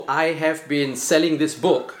I have been selling this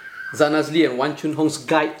book, Zan Azli and Wan Chun Hong's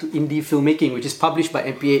Guide to Indie Filmmaking, which is published by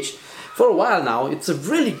MPH for a while now. It's a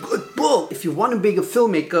really good book if you want to be a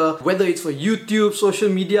filmmaker, whether it's for YouTube, social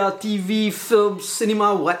media, TV, film,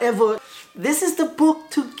 cinema, whatever. This is the book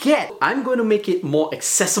to get. I'm going to make it more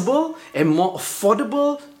accessible and more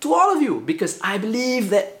affordable to all of you because I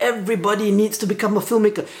believe that everybody needs to become a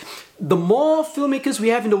filmmaker. The more filmmakers we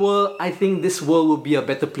have in the world, I think this world will be a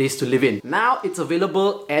better place to live in. Now it's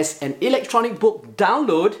available as an electronic book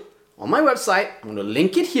download on my website. I'm going to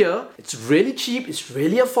link it here. It's really cheap, it's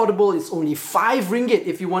really affordable. It's only 5 ringgit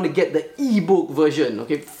if you want to get the ebook version.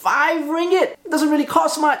 Okay, 5 ringgit. It doesn't really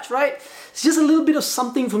cost much, right? It's just a little bit of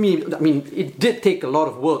something for me. I mean, it did take a lot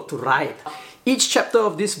of work to write. Each chapter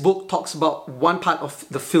of this book talks about one part of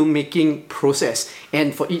the filmmaking process.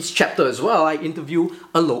 And for each chapter as well, I interview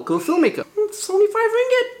a local filmmaker. It's only 5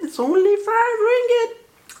 ringgit. It's only 5 ringgit.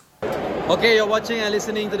 Okay, you're watching and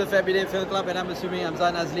listening to the Fabian Film Club, and I'm assuming I'm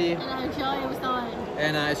Zan Azli. And I'm Joy Mustawan.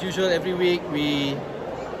 And as usual, every week we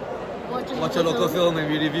watch a local film and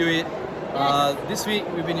we review it. Yes. This week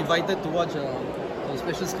we've been invited to watch a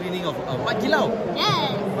special screening of Mat Kilau.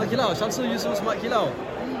 Yes. Mat Kilau, Shamsul Yusuf's Mat Kilau.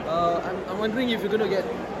 I'm wondering if you're going to get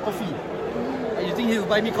coffee. You think he'll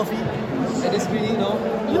buy me coffee at this screening? No?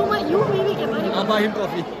 You maybe can buy him. I'll buy him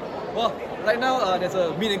coffee. Well, right now there's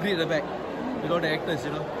a meet and greet at the back. You know, the actors,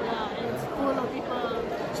 you know. Yeah, it's full of people.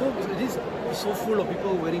 So this is so full of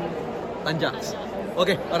people wearing tanjaks.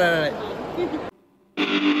 Okay, alright.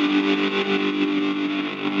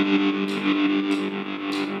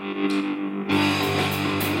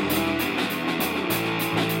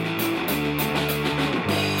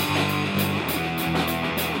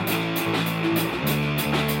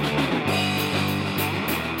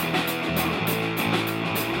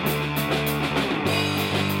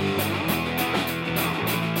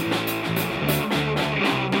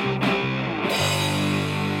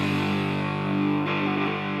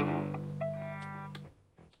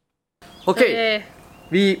 Okay,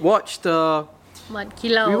 we watched Mat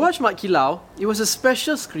Kilau. We watched Mat Kilau. It was a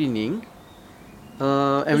special screening. It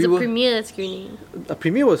was a premiere screening. The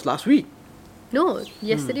premiere was last week. No,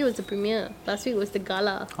 yesterday was the premiere. Last week was the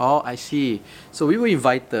gala. Oh, I see. So we were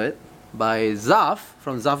invited by Zaf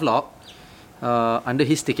from Zavlog under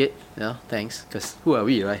his ticket. Yeah, thanks. Because who are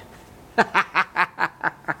we, right?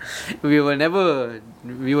 we will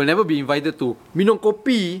never be invited to minum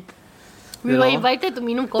kopi. We were invited to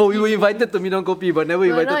minum kopi. Oh, we were invited to minum kopi, but never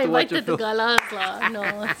invited to watch a film. We were not invited to galas. No,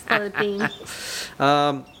 it's not a thing.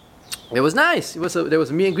 It was nice. There was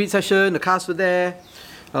a meet and greet session. The cast were there.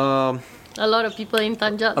 A lot of people in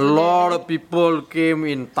Tanjak. A lot of people came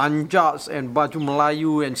in Tanjaks and baju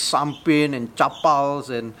Melayu and sampin and chapals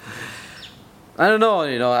and I don't know.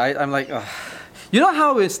 You know, I'm like. You know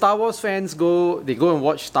how when Star Wars fans they go and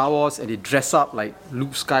watch Star Wars and they dress up like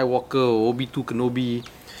Luke Skywalker or Obi-Wan Kenobi.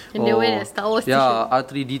 And they wear their Star Wars t-shirt. Yeah,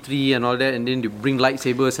 R3-D3 and all that, and then they bring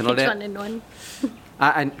lightsabers and all that. H1N1.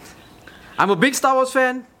 I'm a big Star Wars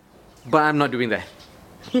fan, but I'm not doing that.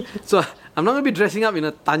 So I'm not going to be dressing up in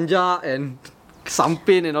a tanja and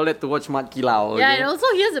sampin and all that to watch Mat Kilau. Okay? Yeah, and also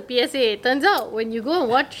here's a PSA. It turns out when you go and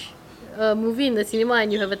watch a movie in the cinema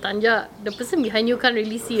and you have a tanja, the person behind you can't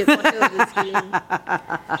really see a quarter of the screen.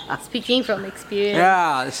 Speaking from experience.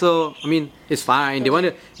 Yeah, so I mean, it's fine. They want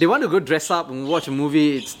to go dress up and watch a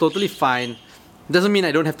movie. It's totally fine. Doesn't mean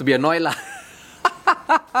I don't have to be annoyed lah.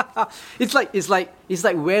 It's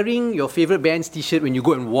like wearing your favorite band's t-shirt when you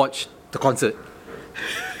go and watch the concert.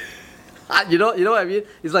 You know what I mean?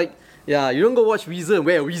 It's like, yeah, you don't go watch Weezer and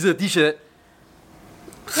wear a Weezer t-shirt.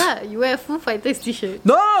 Yeah, you wear a Foo Fighters t-shirt.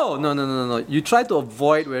 No. You try to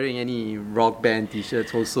avoid wearing any rock band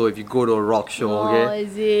t-shirts also if you go to a rock show, okay? Oh,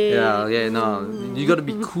 is it? Yeah, no. You gotta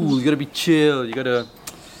be cool, you gotta be chill, you gotta...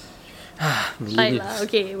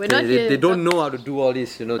 Okay, we're not here. They don't know how to do all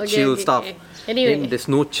this, chill stuff. Okay. Anyway. Then there's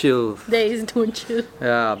no chill. There is no chill.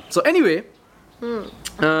 Yeah. So anyway,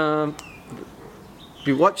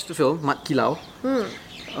 we watched the film, Mat Kilau.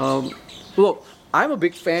 Look, I'm a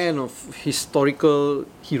big fan of historical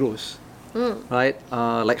heroes, right?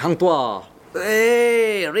 Like Hang Tuah.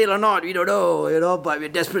 Hey, real or not, we don't know, but we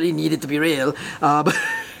desperately need it to be real. But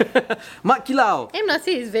Mat Kilau. M.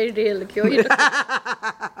 Nasir is very real, okay? What are you talking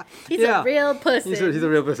about? He's a real person. He's a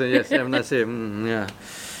real person, yes. M. Nasir, yeah.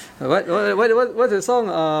 What's the song?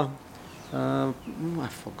 I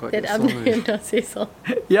forgot that song. That M. Nasir song.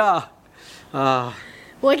 Yeah.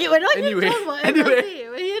 Okay, we're not here to talk about M.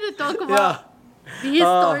 Nasir. We're here to talk about The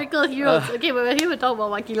historical heroes. Okay, but we're here to talk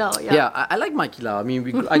about Makilao. Yeah, I like Makilao. I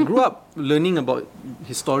mean, I grew up learning about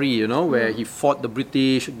his story, where he fought the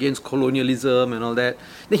British against colonialism and all that.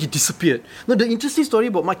 Then he disappeared. No, the interesting story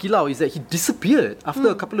about Makilao is that he disappeared after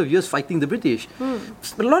a couple of years fighting the British.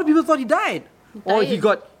 But a lot of people thought he died. Or he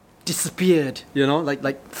got disappeared,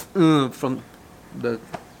 from the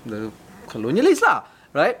colonialists lah,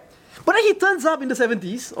 right? But then he turns up in the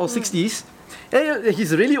 70s or 60s, and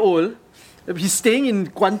he's really old. He's staying in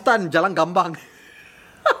Kuantan, Jalan Gambang.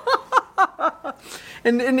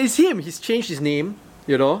 and it's him. He's changed his name,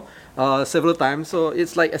 several times. So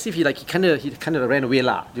it's like as if he kind of ran away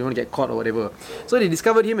lah. You want to get caught or whatever. So they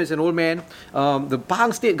discovered him as an old man. The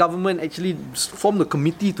Pahang state government actually formed a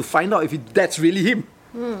committee to find out if that's really him.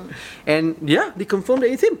 And yeah, they confirmed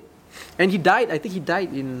that it's him. And he died. I think he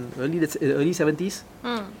died in early 70s.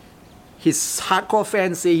 His hardcore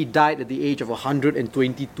fans say he died at the age of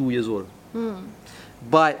 122 years old.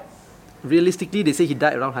 But realistically, they say he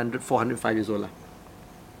died around 405 years old.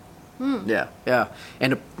 Yeah.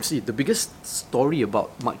 And see, the biggest story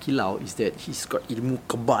about Makilao is that he's got ilmu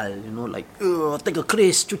kebal, take a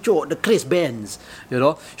Chris, cucuk, the Chris bands,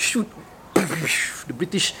 shoot.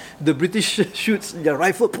 The British shoots their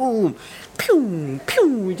rifle, boom, pew,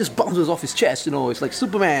 pew, it just bounces off his chest, it's like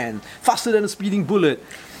Superman, faster than a speeding bullet.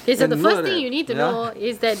 Okay, so the first thing you need to know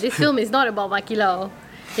is that this film is not about Makilao.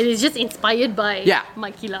 It is just inspired by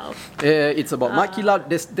Makilao. It's about Makilao.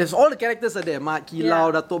 There's all the characters are there.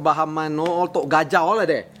 Makilao, Dato' Bahaman, all Tok Gajah, all are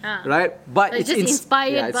there. Right? But it's just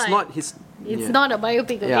inspired by. It's not his. It's not a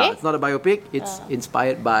biopic, okay? Yeah, it's not a biopic. It's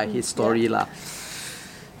inspired by his story lah.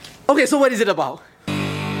 Okay, so what is it about?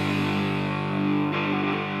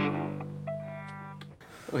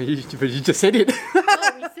 Oh, you just said it. No,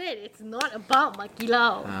 we said it's not about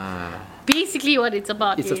Makilao. Basically, what it's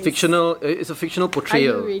about is... It's a fictional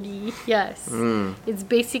portrayal. Are you ready? Yes. It's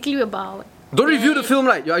basically about... Don't review the film,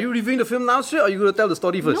 right? Are you reviewing the film now, straight, or are you going to tell the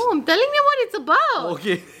story first? No, I'm telling them what it's about.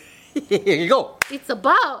 Okay. Here you go. It's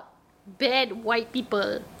about bad white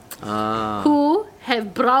people who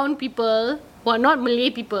have brown people who are not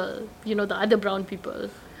Malay people, the other brown people,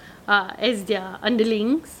 as their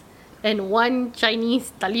underlings. And one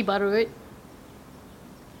Chinese tali barut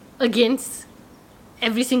against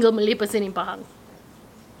every single Malay person in Pahang.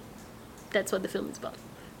 That's what the film is about.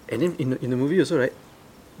 And then in the movie also, right?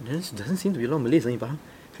 There doesn't seem to be a lot of Malays in Pahang.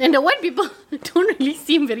 And the white people don't really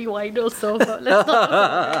seem very white also. Let's not talk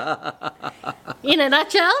about that. In a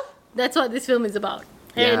nutshell, that's what this film is about.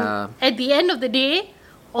 And at the end of the day,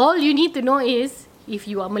 all you need to know is if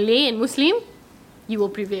you are Malay and Muslim, you will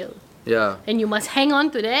prevail. Yeah. And you must hang on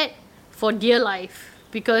to that for dear life,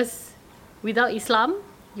 because without Islam,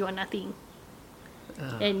 you are nothing.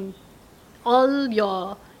 And all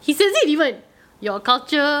your, he says it even, your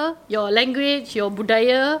culture, your language, your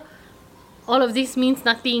budaya, all of this means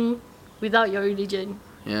nothing without your religion.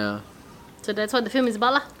 Yeah. So that's what the film is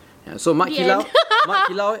about lah. Yeah, so Mak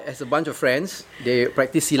Kilao has a bunch of friends. They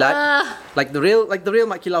practice silat, like the real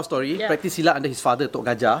Mak Kilao story. Yeah. Practice silat under his father, Tok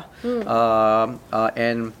Gajah,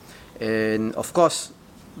 and of course,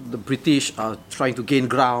 the British are trying to gain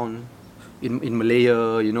ground in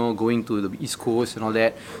Malaya. Going to the East Coast and all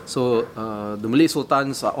that. So the Malay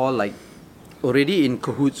sultans are all like already in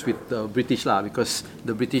cahoots with the British lah, because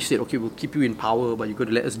the British said, okay, we'll keep you in power, but you got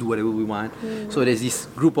to let us do whatever we want. So there's this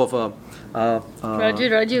group of Raja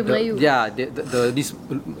Melayu. These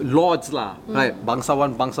lords lah, right?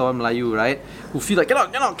 Bangsawan Melayu, right? Who feel like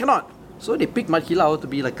cannot. So they picked Mat Kilao to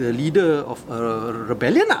be like a leader of a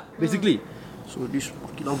rebellion lah, basically. So this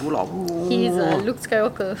Mat Kilao go lah. He's Luke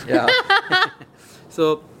Skywalker. Yeah.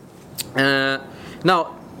 So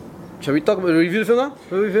now, shall we talk about the review of the film now?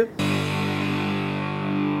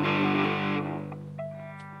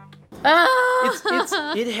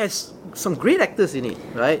 It has some great actors in it,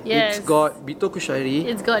 right? Yes. It's got Bito Kushairi.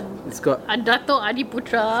 It's got Dato'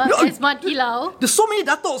 Adiputra as Mat Kilao. There's so many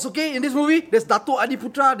Datos, okay, in this movie. There's Dato'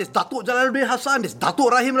 Adiputra, there's Dato' Jalaluddin Hassan, there's Dato'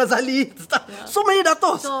 Rahim Razali. So many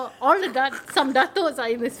Datos. So all some Datos are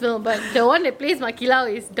in this film, but the one that plays Mat Kilao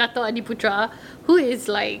is Dato' Adiputra, who is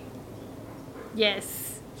like,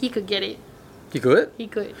 yes, he could get it. He could? He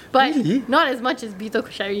could. But really? Not as much as Bito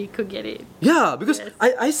Kushairi could get it. Yeah, because yes.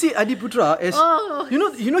 I see Adiputra as... Oh.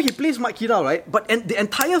 You know he plays Mat Kilao, right? But the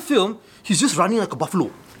entire film, he's just running like a buffalo.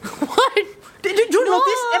 What? Did you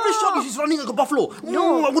notice? Every shot he's running like a buffalo.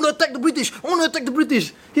 No, I'm going to attack the British.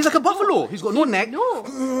 He's like a buffalo. He's got no neck. No.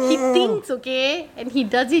 He thinks, okay? And he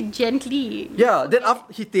does it gently. Yeah, then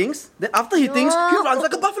after he thinks, he runs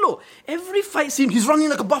like a buffalo. Every fight scene, he's running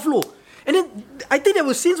like a buffalo. And then I think there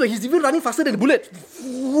were scenes where he's even running faster than the bullet.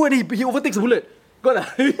 When he overtakes the bullet. Got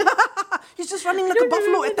that? He's just running like a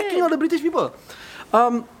buffalo, attacking all the British people. I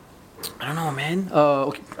don't know, man.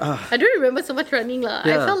 Okay. I don't remember so much running lah. I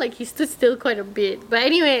Yeah. felt like he stood still quite a bit. But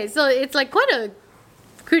anyway, so it's like quite a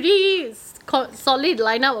pretty solid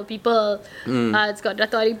lineup of people. It's got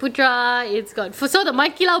Dato' Adi Putra. It's got so the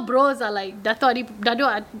Mikey Lau bros are like Dato' Adi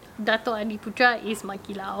Putra is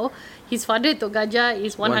Mikey Lau. His father Tok Gajah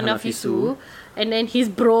is Wan Hanafisu. And then his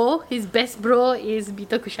best bro is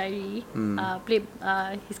Bito Kushairi.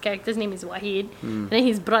 His character's name is Wahid. And then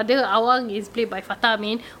his brother Awang is played by Fatah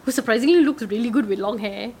Amin, who surprisingly looks really good with long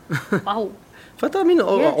hair. Wow. Fatah Amin Yes.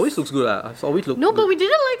 always looks good. It's always look No, good. but we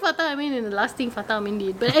didn't like Fatah Amin in the last thing Fatah Amin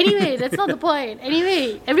did. But anyway, that's not the point.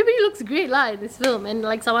 Anyway, everybody looks great lah in this film, and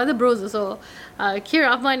like some other bros also. Kir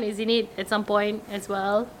Rahman is in it at some point as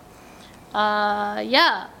well.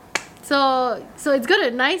 Yeah. So it's got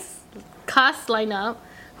a nice cast lineup,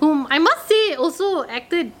 whom I must say also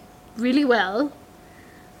acted really well.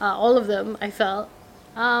 All of them, I felt.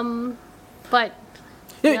 But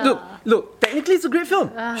Yeah, look. Technically, it's a great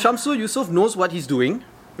film. Shamsul Yusuf knows what he's doing,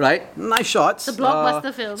 right? Nice shots. It's a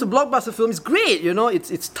blockbuster film. It's a blockbuster film. It's great. You know,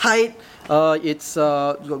 it's tight. It's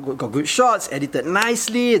got good shots, edited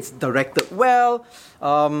nicely. It's directed well.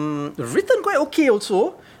 Written quite okay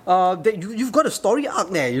also. You've got a story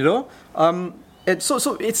arc there. You know. And so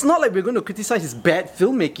it's not like we're going to criticize his bad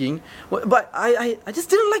filmmaking, but I just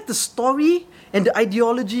didn't like the story and the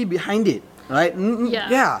ideology behind it. Right?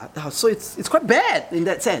 Yeah. So it's quite bad in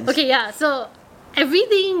that sense. okay, yeah. So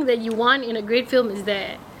everything that you want in a great film is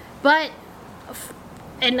there, but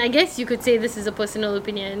and I guess you could say this is a personal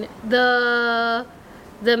opinion. The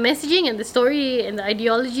messaging and the story and the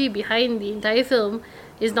ideology behind the entire film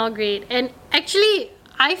is not great. And actually,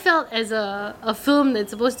 I felt as a film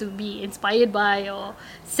that's supposed to be inspired by or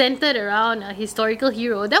centered around a historical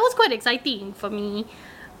hero, that was quite exciting for me.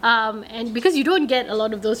 And because you don't get a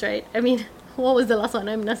lot of those, right? I mean, what was the last one?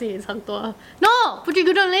 I'm Nasi is Hang Tuah. No! Putri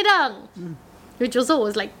Gunung Ledang! Which also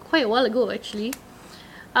was like quite a while ago, actually.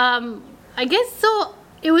 I guess so.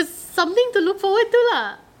 It was something to look forward to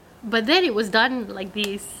lah. But then it was done like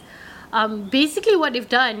this. Basically what they've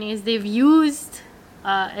done is they've used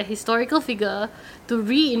a historical figure to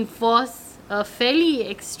reinforce a fairly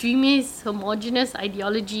extremist, homogenous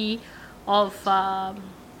ideology of,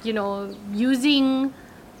 using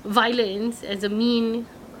violence as a means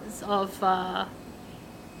of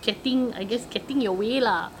getting your way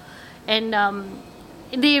lah. And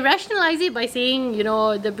they rationalize it by saying,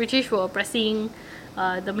 the British were oppressing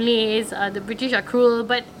the Malays, the British are cruel,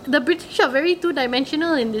 but the British are very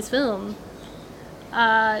two-dimensional in this film.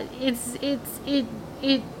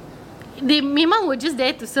 They memang were just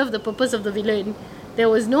there to serve the purpose of the villain. There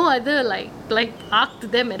was no other like arc to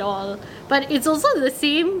them at all. But it's also the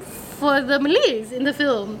same for the Malays in the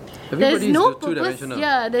film. Everybody is purpose. two-dimensional.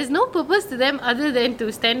 Yeah, there's no purpose to them other than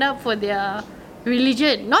to stand up for their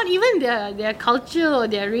religion. Not even their culture or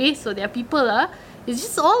their race or their people. It's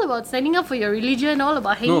just all about standing up for your religion, all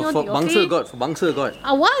about hanging on to your faith. For Bangsa God.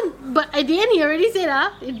 I want, but at the end he already said,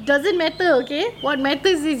 it doesn't matter, okay? What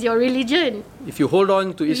matters is your religion. If you hold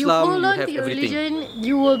on to If you Islam, hold on have to your everything. religion,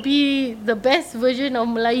 you will be the best version of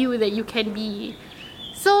Melayu that you can be.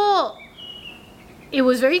 So, it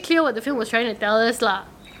was very clear what the film was trying to tell us lah.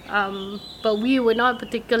 But we were not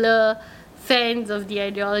particular fans of the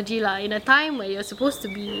ideology lah. In a time where you're supposed to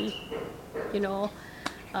be,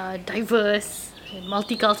 diverse and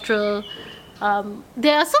multicultural.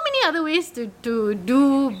 There are so many other ways to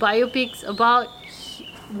do biopics about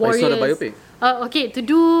warriors. It's not a biopic. To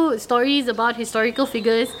do stories about historical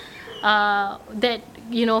figures that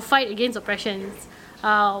fight against oppressions.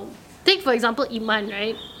 Take for example Iman,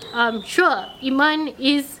 right? Sure, Iman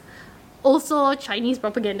is also Chinese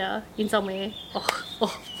propaganda in some way, or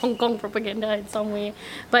Hong Kong propaganda in some way,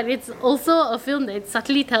 but it's also a film that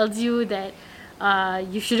subtly tells you that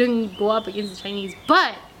you shouldn't go up against the Chinese.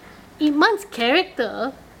 But Iman's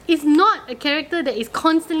character is not a character that is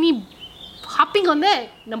constantly harping on that,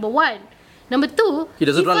 number one. Number two, He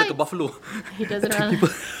doesn't run like a buffalo. He doesn't run.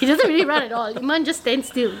 He doesn't really run at all. Iman just stands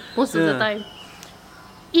still most of the time.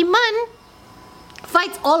 Iman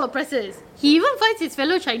fights all oppressors. He even fights his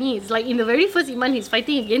fellow Chinese. Like in the very first Iman, he's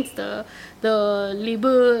fighting against the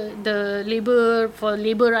labor for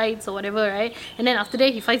labor rights or whatever, right? And then after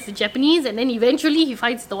that, he fights the Japanese, and then eventually he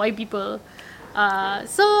fights the white people.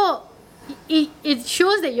 So it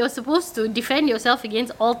shows that you're supposed to defend yourself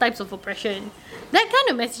against all types of oppression. That kind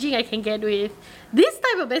of messaging I can get with. This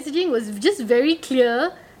type of messaging was just very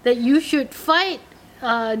clear that you should fight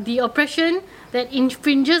the oppression that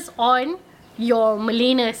infringes on your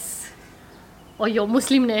Malayness or your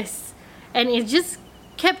Muslimness. And it just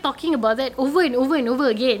kept talking about that over and over and over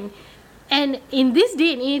again. And in this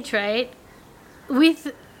day and age, right,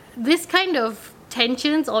 with this kind of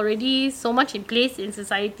tensions already so much in place in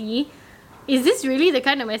society, is this really the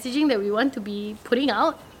kind of messaging that we want to be putting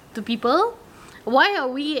out to people? Why are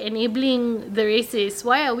we enabling the racists?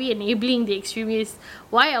 Why are we enabling the extremists?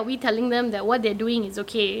 Why are we telling them that what they're doing is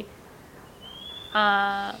okay?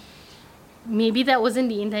 Maybe that wasn't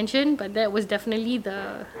the intention, but that was definitely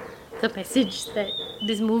the message that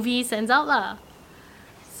this movie sends out lah.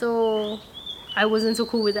 So I wasn't so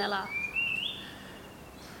cool with that lah.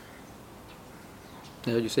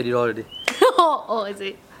 Yeah, you said it already. Oh, is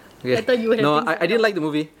it? Okay. I thought you had No, things I didn't like the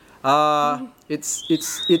movie.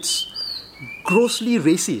 It's grossly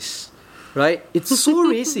racist, right? It's so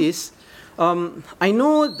racist. I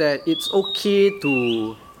know that it's okay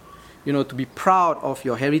to, to be proud of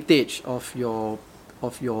your heritage, of your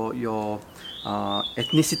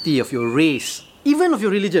ethnicity, of your race, even of your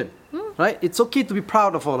religion, right? It's okay to be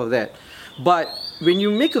proud of all of that. But when you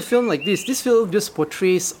make a film like this film just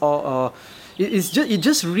portrays, it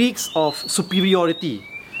just reeks of superiority,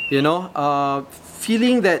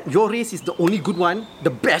 feeling that your race is the only good one, the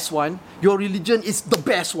best one, your religion is the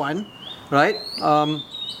best one, right?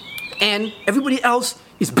 And everybody else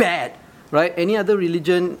is bad, right? Any other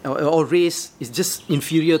religion or race is just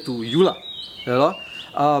inferior to you lah,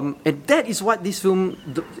 and that is what this film,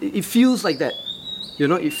 it feels like that,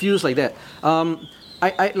 it feels like that.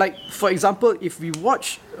 I like, for example, if we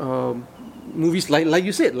watch movies like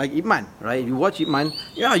you said, like Ip Man, right? You watch Ip Man,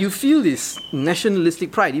 you feel this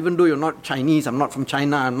nationalistic pride, even though you're not Chinese, I'm not from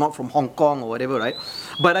China, I'm not from Hong Kong or whatever, right?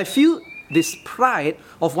 But I feel this pride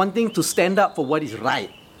of wanting to stand up for what is right,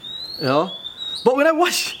 But when I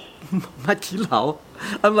watch Matilao,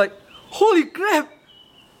 I'm like, holy crap!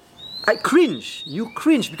 I cringe. You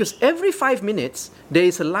cringe because every 5 minutes there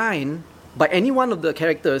is a line by any one of the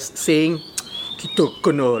characters saying, kita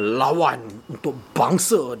kena lawan untuk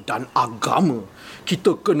bangsa dan agama.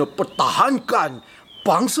 Kita kena pertahankan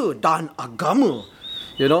bangsa dan agama.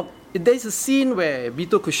 There's a scene where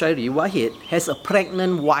Vito Kushairi, Wahid, has a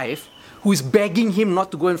pregnant wife who is begging him not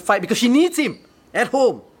to go and fight because she needs him at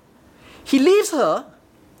home. He leaves her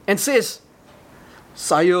and says,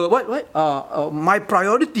 saya, my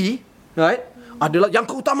priority, right, adalah, yang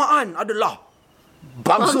keutamaan adalah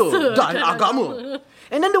bangsa dan agama.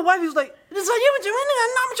 And then the wife is like, saya macam mana?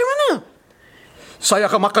 Anak macam mana? Saya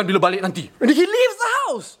akan makan bila balik nanti. And he leaves the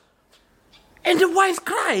house. And the wife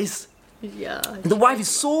cries. Yeah. The wife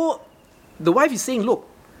is saying, look,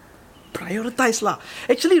 prioritize lah.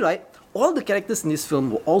 Actually, right, all the characters in this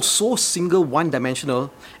film were all so single,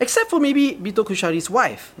 one-dimensional, except for maybe Vito Kushairi's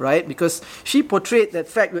wife, right? Because she portrayed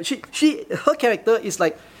that fact that her character is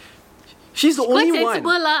like, she's the only one. Quite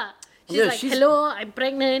sensible lah. She's hello, I'm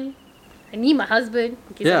pregnant. I need my husband.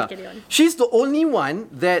 Okay, so carry on. She's the only one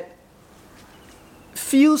that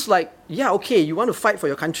feels like, okay, you want to fight for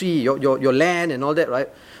your country, your land and all that, right?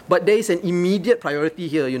 But there is an immediate priority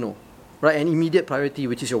here, right? An immediate priority,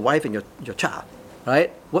 which is your wife and your child,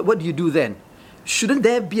 right? What do you do then? Shouldn't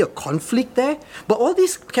there be a conflict there? But all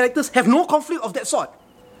these characters have no conflict of that sort,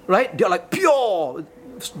 right? They're like pure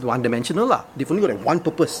one-dimensional lah. They've only got like one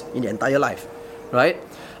purpose in their entire life, right?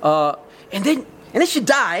 And then she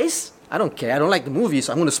dies. I don't care. I don't like the movie,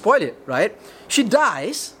 so I'm going to spoil it, right? She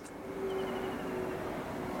dies.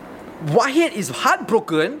 Wahid is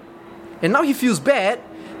heartbroken, and now he feels bad.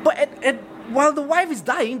 But while the wife is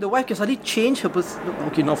dying, the wife can suddenly change her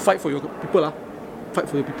okay, now fight for your people lah.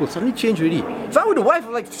 Fight for your people. Suddenly change already. If I were the wife,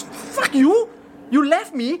 I'm like, fuck you. You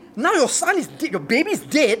left me. Now your son is dead. Your baby is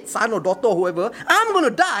dead. Son or daughter or whoever. I'm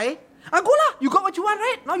gonna die. Go lah. You got what you want,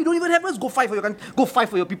 right? Now you don't even have us. Go fight for your country. Go fight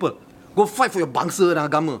for your people. Go fight for your bangsa dan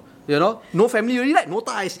agama. No family already, right? No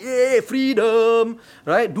ties. Yeah, freedom.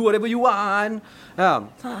 Right? Do whatever you want. I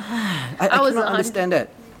cannot understand that.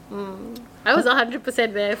 I was 100%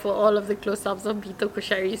 there for all of the close-ups of Vito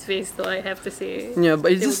Kushairi's face, though, I have to say. Yeah,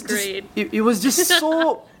 but it was great. It was just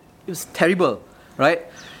so... It was terrible, right?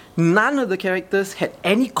 None of the characters had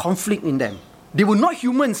any conflict in them. They were not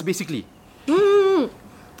humans, basically.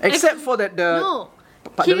 Except for that... No.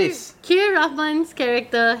 Keir Rahman's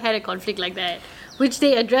character had a conflict like that, which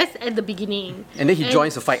they addressed at the beginning. And then he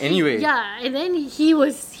joins the fight anyway. Yeah, and then he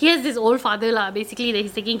has this old father lah, basically, that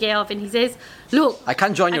he's taking care of, and he says, look, I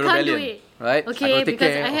can't join your rebellion. Do it. Right? Okay,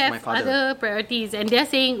 because I have other priorities. And they're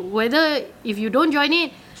saying, if you don't join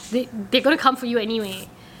it, they're going to come for you anyway.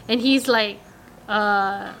 And he's like,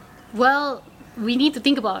 well, we need to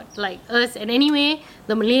think about like us. And anyway,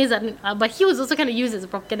 the Malays are, but he was also kind of used as a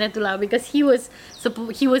propaganda tool because he was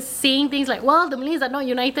saying things like, well, the Malays are not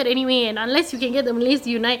united anyway, and unless you can get the Malays to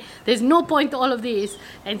unite, there's no point to all of this.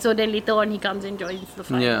 And so then later on he comes and joins the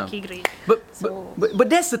fight. Yeah. Okay, great. But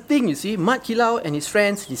that's the thing, you see. Mat Kilau and his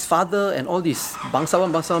friends, his father, and all these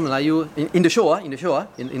bangsawan Melayu in the show,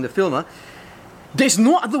 in the film, there's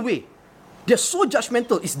no other way. They're so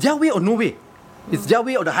judgmental. It's their way or no way. It's their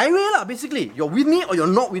way or the highway lah, basically. You're with me or you're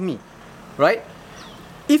not with me, right?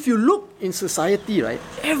 If you look in society, right,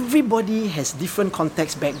 everybody has different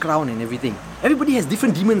context, background and everything. Everybody has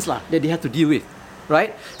different demons lah that they have to deal with,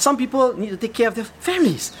 right? Some people need to take care of their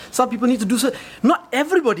families. Some people need to do so. Not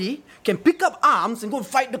everybody can pick up arms and go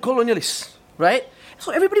fight the colonialists, right?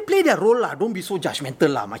 So everybody play their role lah. Don't be so judgmental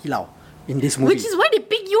lah, Mat Kilau, in this movie. Which is why they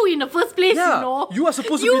pick you in the first place, Yeah, you know. you are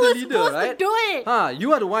supposed to be the leader, right? You were supposed to do it.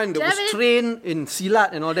 You are the one that was trained in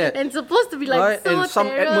Silat and all that. And supposed to be like right? so And some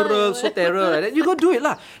terror. admiral, so terror, like that. You go do it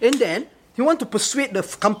lah. And then you want to persuade the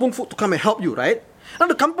kampung folk to come and help you, right? Now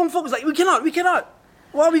the kampung folk is like, we cannot.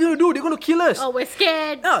 What are we going to do? They're going to kill us. Oh, we're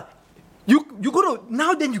scared. You go to,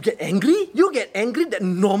 now then you get angry. You get angry that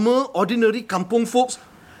normal, ordinary kampung folks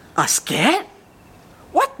are scared?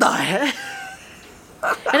 What the heck?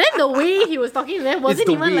 And then the way he was talking to them wasn't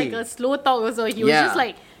the even way. like a slow talk also. He was just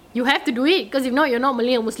like, you have to do it because if not, you're not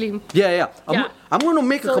Malay or Muslim. Yeah. I'm going to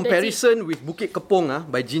make a So comparison with Bukit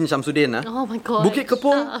Kepong by Jin Shamsuddin. Oh my god. Bukit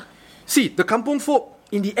Kepong, see, the kampung folk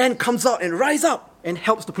in the end comes out and rise up and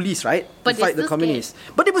helps the police, right? But to they're fight the still communists.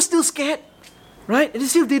 But they were still scared, right? And they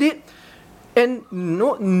still did it. And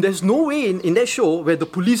there's no way in that show where the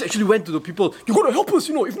police actually went to the people, you got to help us,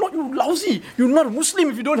 if not you're lousy. You're not a Muslim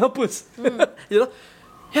if you don't help us.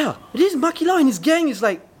 Yeah, this Mat Kilau and his gang is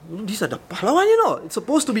like, these are the pahlawan, It's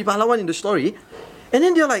supposed to be pahlawan in the story. And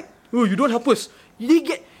then they're like, oh, you don't help us.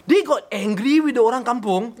 They got angry with the orang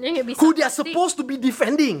kampung who they are supposed to be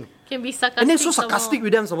defending. Can be sarcastic. And then so sarcastic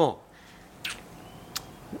with them some more.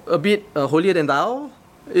 A bit holier than thou,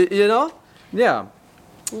 Yeah.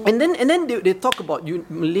 And then they talk about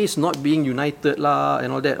Malays not being united lah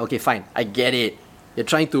and all that. Okay, fine, I get it. You're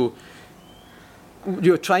trying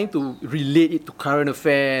to relate it to current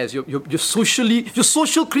affairs. You're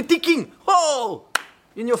social critiquing. Oh,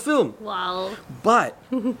 in your film. Wow. But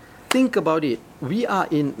think about it. We are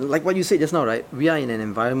in, like what you said just now, right? We are in an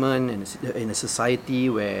environment and in a society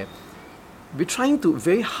where we're trying to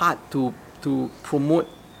very hard to promote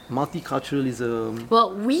multiculturalism.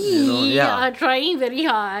 Well, we are trying very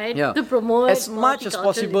hard to promote as much as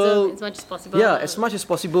possible. As much as possible. Yeah, as much as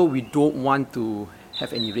possible. We don't want to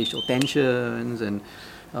have any racial tensions and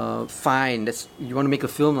fine. You want to make a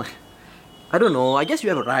film. I don't know. I guess you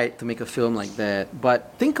have a right to make a film like that.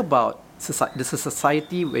 But think about the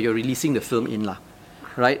society where you're releasing the film in,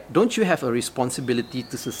 right? Don't you have a responsibility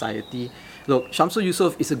to society? Look, Shamsul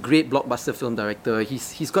Yusof is a great blockbuster film director.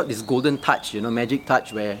 He's got this golden touch, magic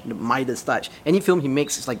touch, where the Midas touch. Any film he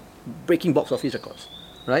makes is like breaking box office records,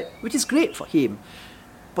 right? Which is great for him.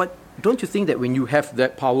 But don't you think that when you have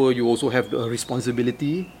that power, you also have a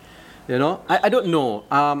responsibility? I don't know.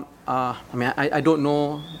 I don't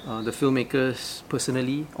know the filmmakers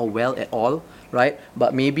personally or well at all, right?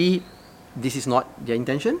 But maybe this is not their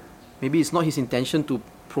intention. Maybe it's not his intention to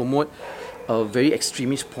promote a very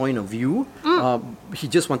extremist point of view. He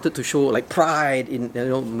just wanted to show like pride in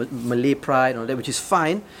Malay pride and all that, which is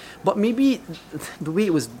fine. But maybe the way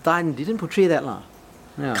it was done didn't portray that lah.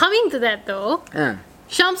 Yeah. Coming to that though,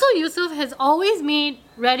 Shamsul Yusof has always made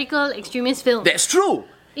radical extremist films. That's true.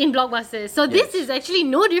 In blockbusters. So this is actually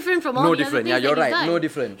no different from all the other things Yeah, you're that he's right. done. No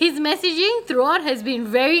different. His messaging throughout has been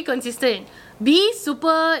very consistent. Be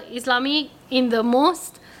super Islamic in the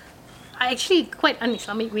most actually quite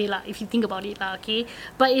un-Islamic way lah, if you think about it lah, okay?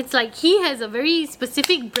 But it's like he has a very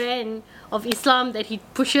specific brand of Islam that he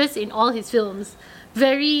pushes in all his films.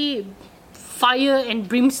 Very fire and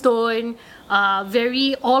brimstone,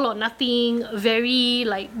 very all or nothing, very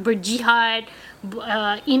like berjihad,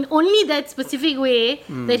 in only that specific way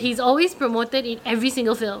that he's always promoted in every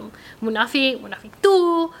single film. Munafik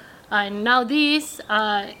 2, and now this.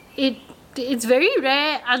 It's very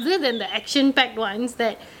rare, other than the action-packed ones,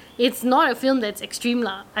 that it's not a film that's extreme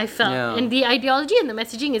lah, I felt. Yeah. And the ideology and the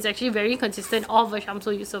messaging is actually very consistent of a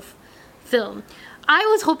Shamsul Yusof film. I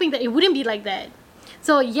was hoping that it wouldn't be like that.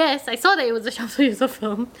 So yes, I saw that it was a Shamsul Yusof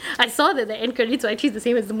film. I saw that the end credits were actually the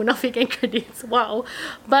same as the Munafik end credits. Wow.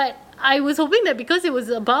 But I was hoping that because it was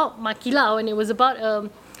about Mat Kilau and it was about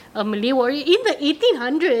a Malay warrior in the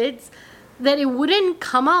 1800s, that it wouldn't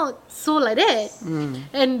come out so like that.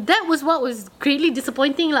 And that was what was greatly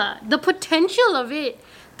disappointing lah. The potential of it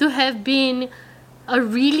to have been a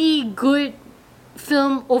really good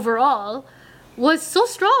film overall was so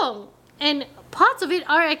strong, and parts of it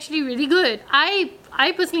are actually really good. I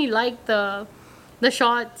personally like the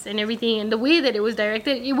shots and everything, and the way that it was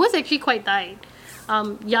directed. It was actually quite tight.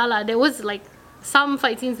 There was like some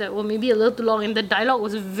fight scenes that were maybe a little too long, and the dialogue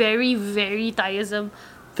was very, very tiresome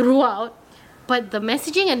throughout. But the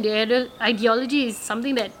messaging and the ideology is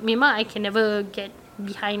something that memang I can never get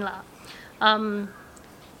behind lah.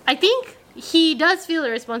 I think he does feel a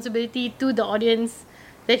responsibility to the audience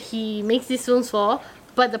that he makes these films for.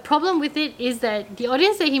 But the problem with it is that the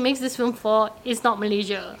audience that he makes this film for is not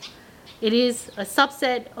Malaysia. It is a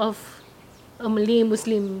subset of a Malay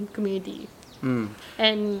Muslim community.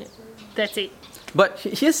 And that's it. But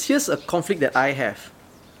here's a conflict that I have.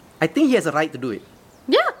 I think he has a right to do it.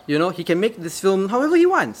 Yeah. You know, he can make this film however he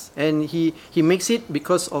wants, and he makes it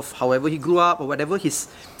because of however he grew up or whatever his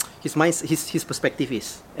perspective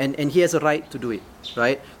is, and he has a right to do it,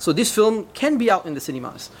 right? So this film can be out in the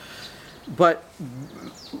cinemas, but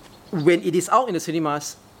when it is out in the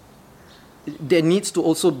cinemas, there needs to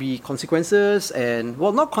also be consequences, and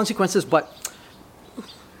well, not consequences, but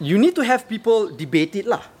you need to have people debate it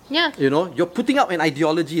lah. Yeah. You know, you're putting out an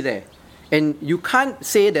ideology there. And you can't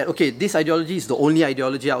say that, okay, this ideology is the only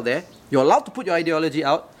ideology out there. You're allowed to put your ideology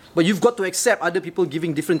out, but you've got to accept other people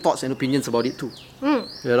giving different thoughts and opinions about it too. You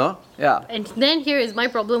know? Yeah. And then here is my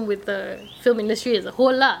problem with the film industry as a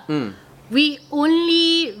whole lah. We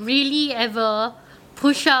only really ever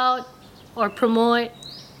push out or promote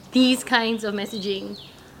these kinds of messaging.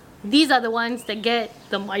 These are the ones that get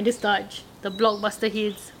the Midas touch, the blockbuster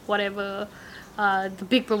hits, whatever. The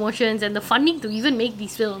big promotions and the funding to even make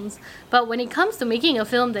these films. But when it comes to making a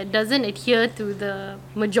film that doesn't adhere to the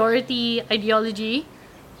majority ideology,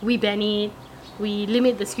 we ban it, we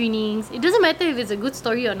limit the screenings. It doesn't matter if it's a good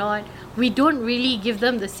story or not. We don't really give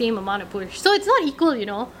them the same amount of push. So it's not equal, you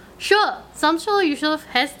know. Sure, Samsul Yusof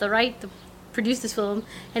has the right to produce this film,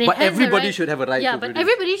 and but everybody should have a right to but produce.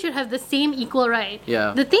 everybody should have the same equal right.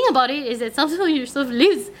 Yeah. The thing about it is that Samsul Yusof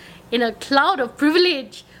lives in a cloud of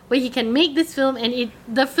privilege where he can make this film, and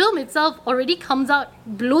the film itself already comes out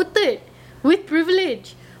bloated with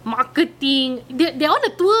privilege, marketing. They're on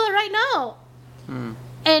a tour right now.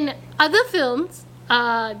 And other films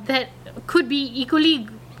that could be equally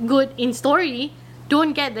good in story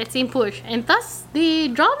don't get that same push, and thus they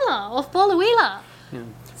drown lah or fall away lah. Yeah.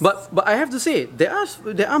 But I have to say, there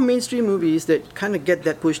are mainstream movies that kind of get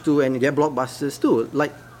that push too, and they're blockbusters too,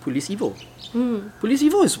 like Police Evo. Police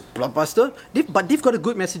Evo is blockbuster, but they've got a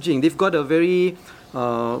good messaging. They've got a very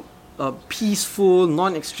peaceful,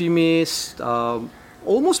 non-extremist,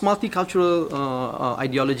 almost multicultural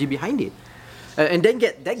ideology behind it, and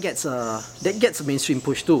that gets a mainstream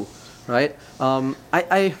push too, right?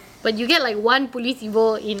 But you get like one Police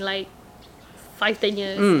Evo in like 5-10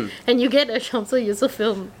 years, and you get a Shamsul Yusof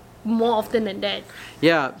film more often than that.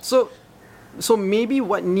 Yeah, so maybe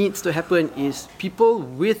what needs to happen is people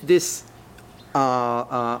with this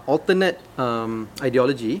alternate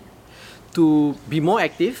ideology to be more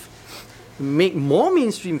active, make more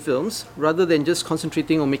mainstream films rather than just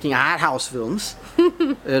concentrating on making art house films.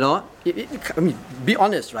 You know, I mean, be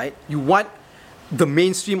honest, right? You want the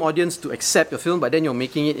mainstream audience to accept your film, but then you're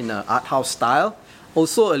making it in an art house style.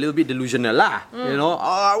 Also a little bit delusional lah. You know,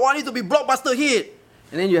 I want it to be blockbuster hit.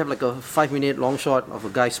 And then you have like a 5-minute long shot of a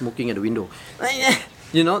guy smoking at the window.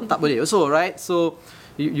 You know, tak boleh also, right? So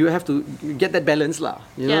you have to get that balance lah.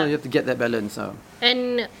 You know, you have to get that balance.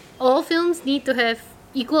 And all films need to have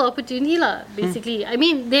equal opportunity lah, basically. I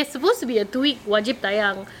mean, there's supposed to be a 2-week wajib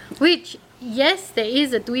tayang, which, yes, there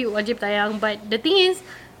is a 2-week wajib tayang, but the thing is,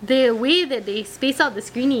 the way that they space out the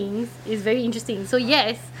screenings is very interesting. So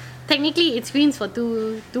yes, technically it screens for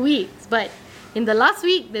two weeks, but in the last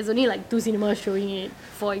week, there's only like 2 cinemas showing it,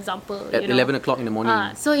 for example. At 11 o'clock in the morning.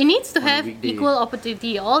 So it needs to on a have weekday. equal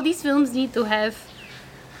opportunity. All these films need to have...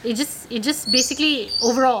 It just basically,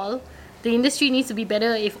 overall, the industry needs to be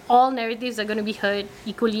better if all narratives are going to be heard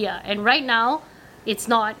equally. And right now, it's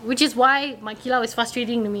not. Which is why Makila is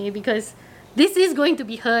frustrating to me, because this is going to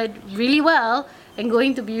be heard really well and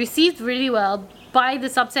going to be received really well by the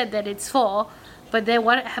subset that it's for. But then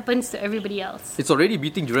what happens to everybody else? It's already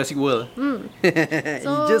beating Jurassic World. It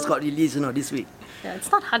just got released, this week. Yeah,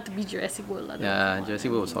 it's not hard to beat Jurassic World. Yeah,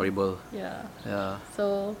 Jurassic World was horrible. Yeah.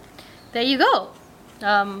 So, there you go.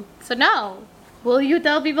 So now, will you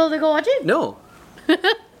tell people to go watch it? No.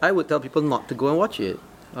 I would tell people not to go and watch it.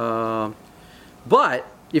 But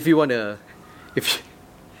if you wanna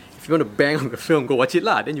bang on the film, go watch it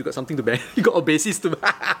lah. Then you got something to bang. You got a basis to.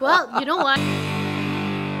 Well, you know what?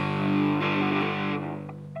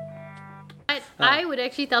 I would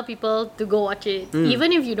actually tell people to go watch it.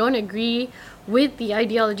 Even if you don't agree with the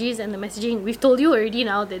ideologies and the messaging, we've told you already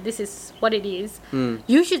now that this is what it is.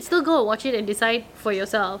 You should still go and watch it and decide for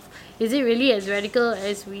yourself. Is it really as radical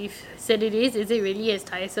as we've said it is? Is it really as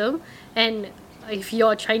tiresome? And if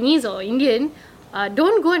you're Chinese or Indian,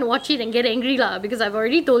 don't go and watch it and get angry lah, because I've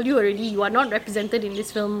already told you already, you are not represented in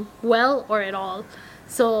this film well or at all.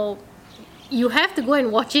 So you have to go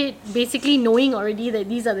and watch it basically knowing already that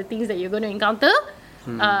these are the things that you're going to encounter.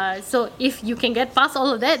 So if you can get past all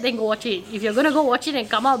of that, then go watch it. If you're going to go watch it and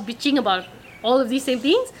come out bitching about all of these same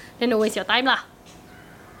things, then don't waste your time lah.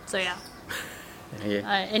 So yeah.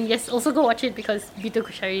 And yes, also go watch it because Vito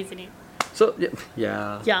Kushari is in it. So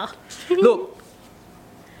yeah. Yeah. Look,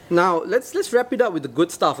 now let's wrap it up with the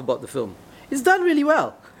good stuff about the film. It's done really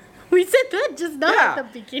well. We said that just now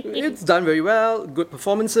at the beginning. It's done very well. Good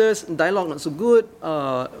performances, dialogue not so good.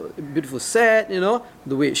 Beautiful set, you know.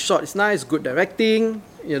 The way it's shot is nice. Good directing,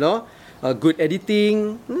 you know. Good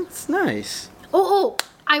editing. It's nice. Oh!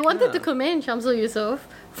 I wanted to commend Shamsul Yusuf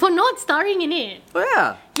for not starring in it. Oh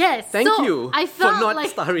yeah. Yes. Thank you I felt for not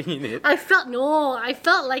like, starring in it. I felt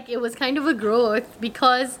like it was kind of a growth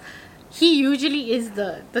because he usually is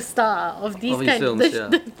the star of these Of his films,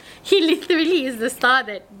 he literally is the star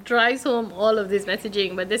that drives home all of this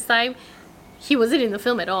messaging. But this time, he wasn't in the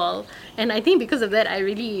film at all. And I think because of that, I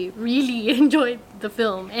really, really enjoyed the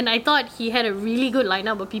film. And I thought he had a really good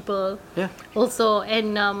lineup of people. Yeah. Also,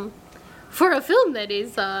 and for a film that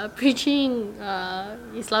is preaching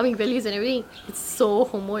Islamic values and everything, it's so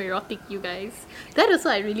homoerotic, you guys. That also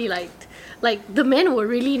I really liked. Like, the men were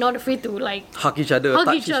really not afraid to, like, Hug each other,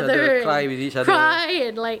 touch each other, cry with each other. Cry,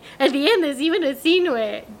 and, like, at the end, there's even a scene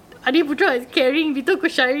where Adi Putra is carrying Vito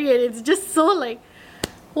Kushari, and it's just so, like,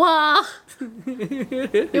 wow.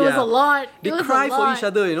 It was a lot. They cry for each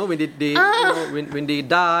other, you know, when they you know, when they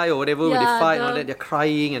die or whatever, when they fight and all that, they're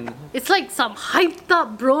crying and it's like some hyped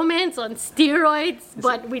up bromance on steroids,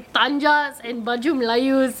 but with tanjas and baju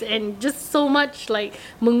Melayus and just so much like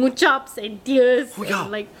mengucaps and tears. Oh, yeah.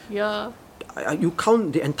 And, like, yeah. You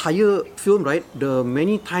count the entire film, right? The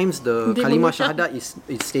many times the kalimah mengucap. shahadah is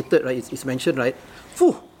stated, right? It's mentioned, right?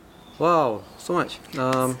 Phew! Wow, so much.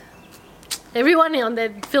 Everyone on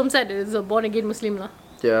that film set is a born again Muslim lah.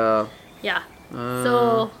 Yeah. Yeah.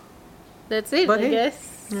 So that's it, but I hey,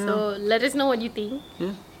 guess. yeah. So let us know what you think.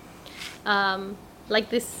 Yeah. Like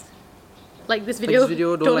this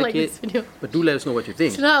video. Don't like this it. video. But do let us know what you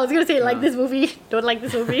think. No, I was gonna say like this movie. Don't like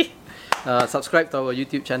this movie. Subscribe to our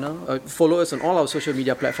YouTube channel. Follow us on all our social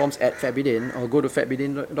media platforms at Fatbidin, or go to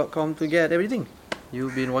fatbidin.com to get everything.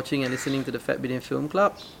 You've been watching and listening to the Fatbidin Film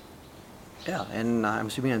Club. Yeah, and I'm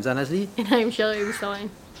assuming I'm Zan Azli. And I'm Shirley Rusawan.